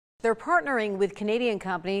They're partnering with Canadian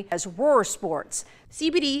company as Roar Sports.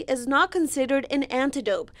 CBD is not considered an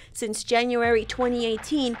antidote. Since January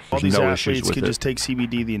 2018, all these athletes can just take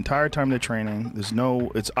CBD the entire time they're training. There's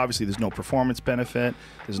no performance benefit.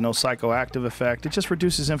 There's no psychoactive effect. It just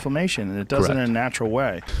reduces inflammation, and it does it in a natural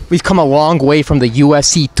way. We've come a long way from the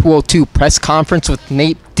USC 202 press conference with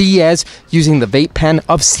Nate Diaz using the vape pen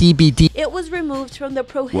of CBD. It was removed from the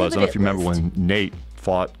prohibited I don't know if you remember list. when Nate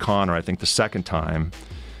fought Connor, I think the second time.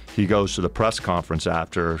 He goes to the press conference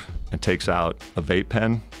after and takes out a vape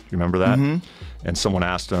pen. You remember that? Mm-hmm. And someone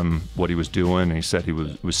asked him what he was doing, and he said it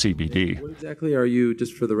was CBD. What exactly are you,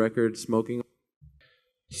 just for the record, smoking?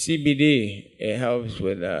 CBD, it helps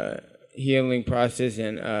with healing process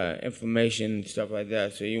and inflammation and stuff like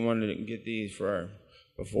that. So you want to get these for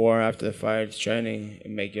before, after the fight, training,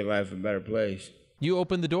 and make your life a better place. You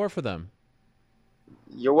opened the door for them.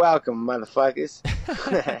 You're welcome, motherfuckers.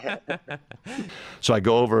 So I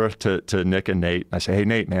go over to Nick and Nate. I say, hey,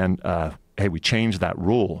 Nate, man, hey, we changed that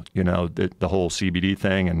rule, you know, the whole CBD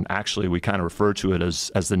thing. And actually, we kind of refer to it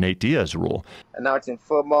as the Nate Diaz rule. And now it's in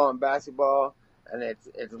football and basketball, and it's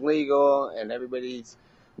legal, and everybody's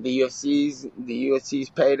the UFC's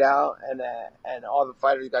paid out, and all the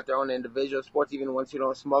fighters got their own individual sports, even once you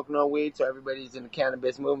don't smoke no weed. So everybody's in the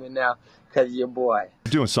cannabis movement now because of your boy.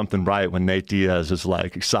 You're doing something right when Nate Diaz is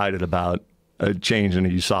like excited about changing the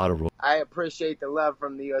USADA rule. I appreciate the love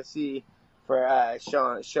from the UFC for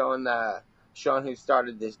showing who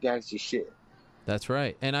started this gangster shit. That's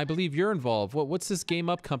right. And I believe you're involved. What's this Game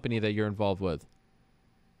Up company that you're involved with?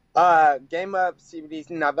 Game Up CBD.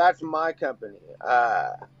 Now that's my company.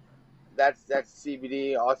 That's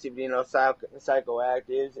CBD, all CBD, no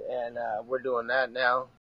psychoactives, and we're doing that now.